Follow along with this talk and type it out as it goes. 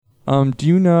Do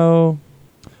you know...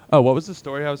 Oh, what was the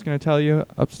story I was going to tell you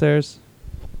upstairs?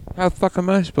 How the fuck am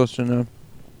I supposed to know?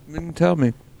 You didn't tell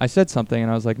me. I said something,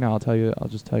 and I was like, no, I'll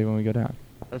just tell you when we go down.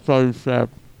 That's all you said.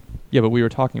 Yeah, but we were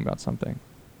talking about something.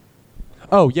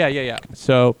 Oh, yeah.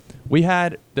 So we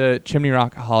had the Chimney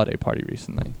Rock holiday party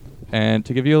recently. And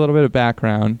to give you a little bit of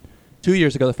background, 2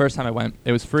 years ago, the first time I went,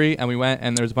 it was free, and we went,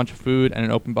 and there was a bunch of food and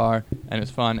an open bar, and it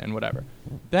was fun and whatever.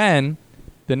 Then,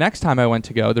 the next time I went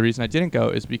to go, the reason I didn't go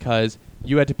is because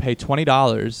you had to pay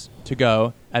 $20 to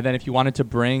go, and then if you wanted to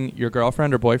bring your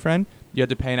girlfriend or boyfriend, you had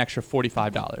to pay an extra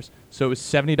 $45. So it was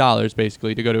 $70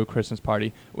 basically to go to a Christmas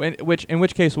party, in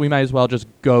which case we might as well just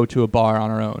go to a bar on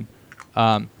our own.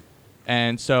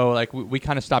 And so like we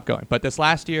kind of stopped going. But this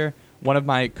last year, one of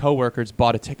my coworkers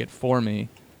bought a ticket for me,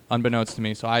 unbeknownst to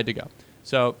me, so I had to go.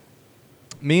 So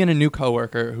me and a new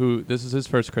coworker, who this is his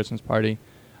first Christmas party,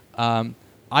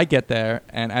 I get there,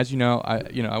 and as you know,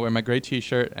 I wear my gray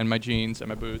T-shirt and my jeans and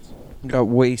my boots. Got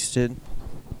wasted.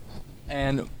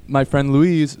 And my friend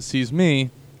Louise sees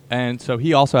me, and so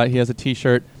he has a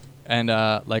T-shirt and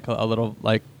like a little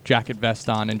like jacket vest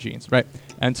on and jeans, right?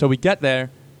 And so we get there,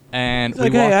 and He's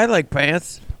like, hey, I like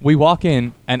pants. We walk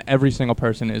in, and every single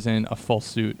person is in a full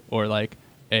suit or like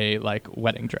a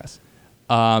wedding dress.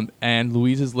 And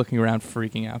Louise is looking around,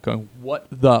 freaking out, going, "What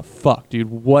the fuck, dude?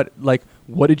 What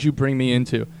did you bring me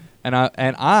into?" And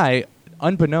I,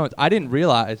 unbeknownst, I didn't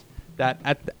realize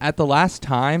that at the last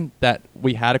time that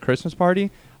we had a Christmas party,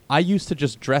 I used to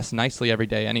just dress nicely every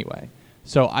day anyway.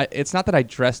 So it's not that I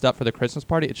dressed up for the Christmas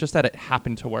party. It's just that it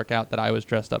happened to work out that I was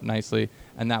dressed up nicely,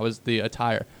 and that was the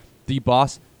attire. The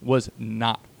boss was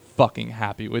not fucking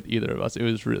happy with either of us. It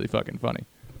was really fucking funny.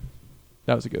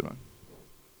 That was a good one.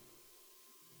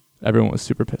 Everyone was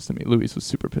super pissed at me. Louise was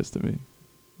super pissed at me.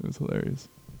 It was hilarious.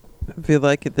 If you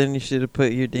like it, then you should have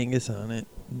put your dingus on it.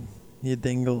 Your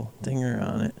dinger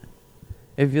on it.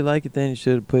 If you like it, then you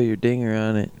should have put your dinger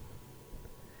on it.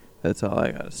 That's all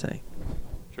I gotta say.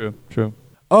 True.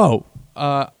 Oh,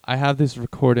 I have these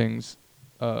recordings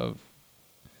of...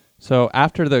 So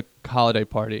after the holiday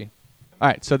party... All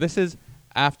right, so this is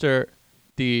after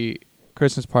the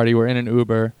Christmas party. We're in an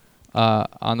Uber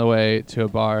on the way to a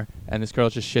bar, and this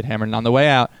girl's just shit hammered. And on the way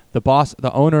out, the boss,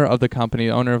 the owner of the company,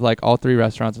 the owner of like all 3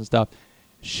 restaurants and stuff,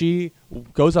 she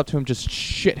goes up to him just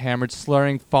shit hammered,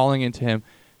 slurring, falling into him,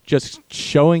 just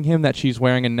showing him that she's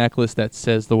wearing a necklace that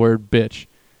says the word bitch.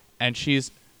 And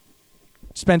she's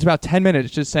spends about 10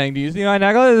 minutes just saying, "Do you see my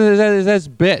necklace? It says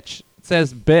bitch. It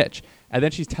says bitch." And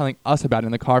then she's telling us about it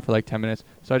in the car for like 10 minutes.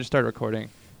 So I just started recording.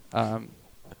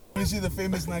 You see the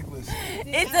famous necklace?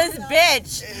 It says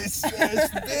bitch. It says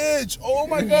bitch. Oh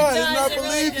my God, I did not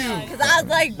believe you. Because I was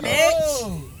like, bitch.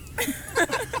 Oh.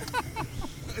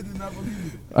 I did not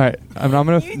believe you. All right, I'm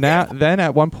gonna then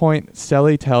at one point,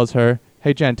 Sally tells her,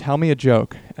 "Hey Jen, tell me a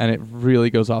joke," and it really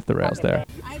goes off the rails there.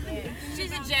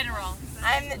 She's a general.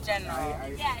 I'm the general.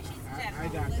 Yeah, she's a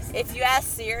general. If you ask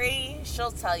Siri,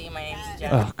 she'll tell you my name's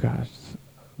Jennifer. Oh gosh,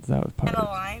 that was part And a of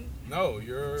it. line? No,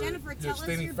 you're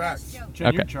stating facts. Jen,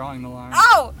 Okay. you're drawing the line.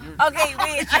 Oh! Okay,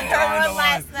 wait. I heard one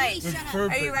last night. It's Are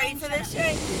perfect. you ready for this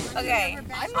shit? Okay.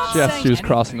 Yes, she was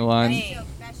crossing the line. Me.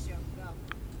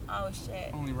 Oh,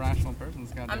 shit. Only rational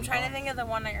person's got. I'm trying to think of the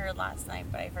one I heard last night,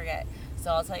 but I forget.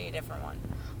 So I'll tell you a different one.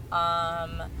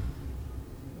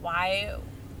 Why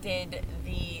did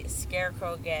the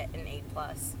Scarecrow get an A+?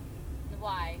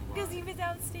 Why? Because he was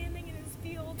outstanding in his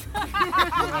field.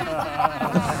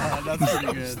 That's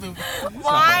pretty good.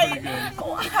 Why?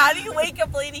 How do you wake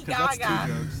up Lady That's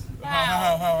Gaga? 2 jokes.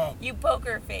 How? You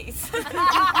poker face. That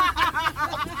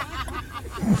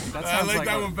I sounds like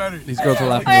that a- one better. These girls are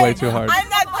laughing way too hard. I'm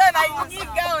not done. I can keep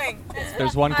going.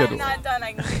 There's one good I'm one. not done.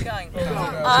 I can keep going.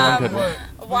 one good one.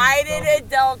 Why did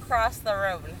Adele cross the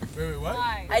road? Wait, what?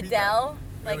 Why? Adele,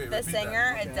 like wait, the repeat singer,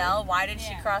 that. Okay. Adele, why did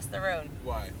she cross the road?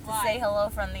 Why? To say hello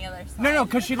from the other side. No,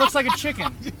 because she looks like a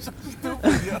chicken. You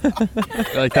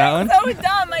like that one? So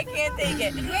dumb, I can't take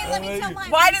it. Wait, let me tell mine.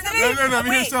 Why does it No, even... let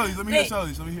me hear wait, Sally's. Let me hear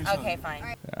Sally's. Okay,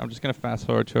 fine. I'm just gonna fast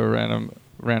forward to a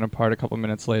random part a couple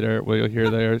minutes later where you'll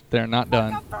hear they're not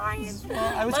done, I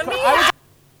was. Let me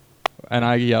and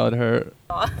I yell at her.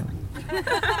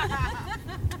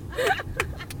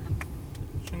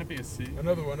 Shouldn't it be a C?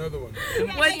 Another one.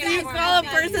 What do you call a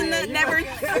person that never...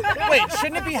 Wait,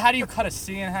 shouldn't it be how do you cut a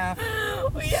C in half?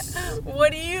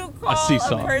 What do you call A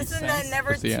seesaw. a person that never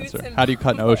That's the toots answer. himself? How do you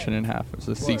cut an ocean in half? It's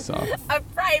a seesaw. A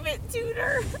private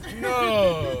tutor.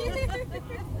 No.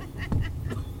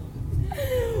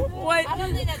 What? I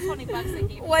don't think that's $20 they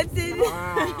gave you. What did...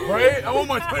 Right? I want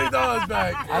my $20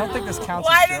 back. I don't think this counts.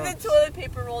 Why as did the jokes. toilet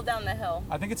paper roll down the hill?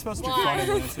 I think it's supposed to be Why?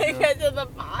 funny when it's a To joke. get to the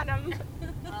bottom.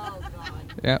 Oh,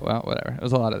 God. Yeah, well, whatever. It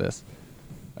was a lot of this.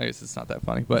 I guess it's not that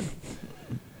funny, but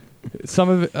some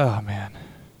of it, oh man.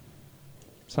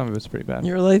 Some of it's pretty bad.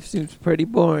 Your life seems pretty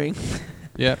boring.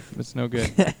 Yep, it's no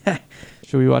good.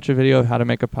 Should we watch a video of how to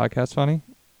make a podcast funny?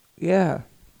 Yeah.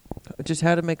 Just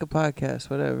how to make a podcast,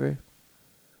 whatever.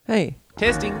 Hey.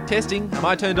 Testing. Am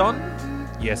I turned on?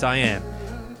 Yes, I am.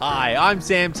 Hi, I'm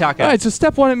Sam Tucker. All right, so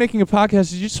step one in making a podcast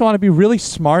is you just want to be really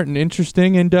smart and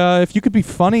interesting, and if you could be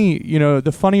funny,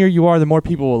 the funnier you are, the more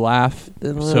people will laugh.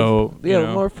 So, the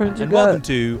more friends you And got. welcome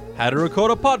to How to Record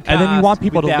a Podcast. And then you want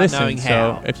people to Without listen, Knowing so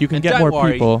how. if you can And get don't more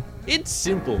worry, people. It's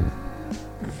simple.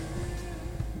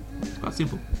 It's quite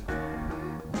simple.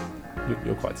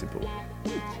 You're quite simple.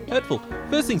 Hurtful.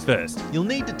 First things first, you'll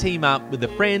need to team up with a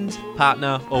friend,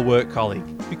 partner, or work colleague.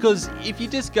 Because if you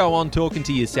just go on talking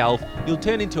to yourself, you'll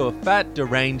turn into a fat,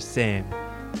 deranged Sam.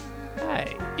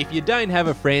 Hey, if you don't have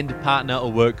a friend, partner, or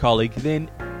work colleague,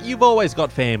 then you've always got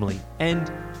family,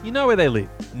 and you know where they live.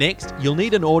 Next, you'll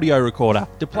need an audio recorder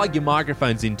to plug your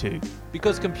microphones into,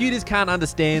 because computers can't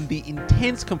understand the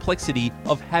intense complexity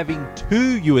of having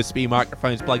two USB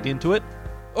microphones plugged into it.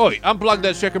 Oi, unplug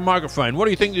that second microphone. What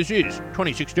do you think this is?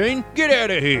 2016? Get out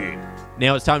of here!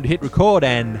 Now it's time to hit record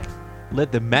and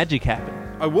let the magic happen.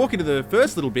 I walk into the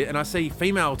first little bit and I see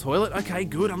female toilet. Okay,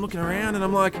 good. I'm looking around and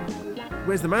I'm like,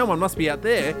 where's the male one? Must be out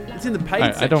there. It's in the paid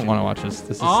section. I don't want to watch this.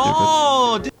 This is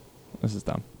Oh, stupid. This is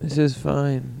dumb. This is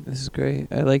fine. This is great.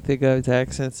 I like the guys'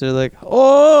 accents. They're like,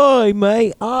 "Oi,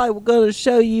 mate! I'm gonna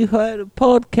show you how to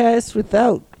podcast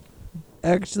without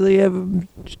actually ever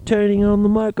turning on the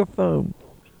microphone."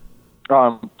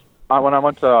 When I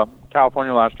went to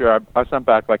California last year, I sent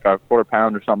back like a quarter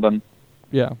pound or something.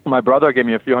 Yeah. My brother gave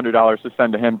me a few $100s to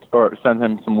send to him or send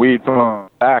him some weed from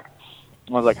back.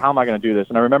 I was like, how am I going to do this?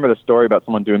 And I remember the story about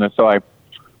someone doing this, so I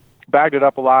bagged it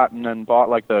up a lot and then bought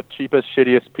like the cheapest,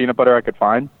 shittiest peanut butter I could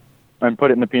find and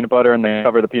put it in the peanut butter and then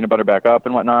cover the peanut butter back up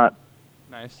and whatnot.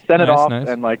 Nice. Send it off, nice.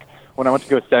 and like when I went to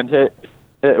go send it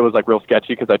was like real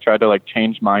sketchy because I tried to like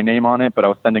change my name on it, but I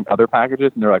was sending other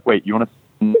packages and they're like, wait, you want to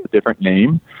send a different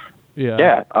name?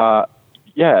 Yeah.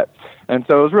 Yeah. And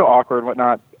so it was real awkward and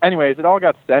whatnot. Anyways, it all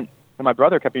got sent, and my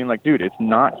brother kept being like, dude, it's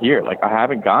not here. Like, I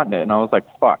haven't gotten it. And I was like,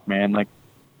 fuck, man. Like,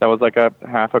 that was like that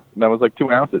was like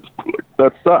 2 ounces.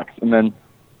 That sucks. And then,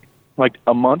 like,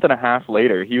 a month and a half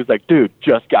later, he was like, dude,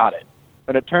 just got it.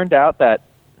 And it turned out that,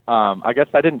 I guess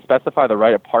I didn't specify the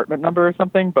right apartment number or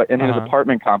something, but in his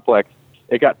apartment complex,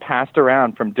 it got passed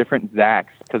around from different Zachs,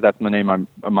 because that's the name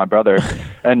of my brother,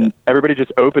 and everybody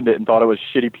just opened it and thought it was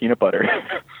shitty peanut butter.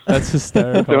 That's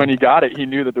hysterical. So when he got it, he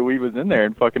knew that the weed was in there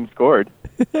and fucking scored.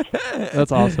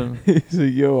 That's awesome. He's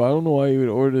like, yo, I don't know why you would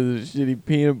order this shitty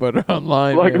peanut butter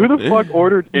online. Like, man. who the fuck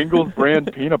ordered Ingles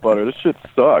brand peanut butter? This shit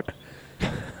sucks.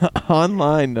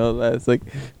 Online, no less. Like,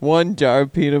 one jar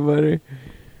of peanut butter.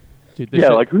 Dude,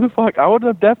 Yeah, like, who the fuck? I would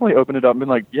have definitely opened it up and been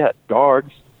like, yeah,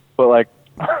 dogs. But, like,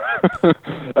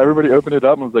 everybody opened it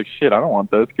up and was like, shit, I don't want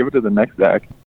this. Give it to the next Zach.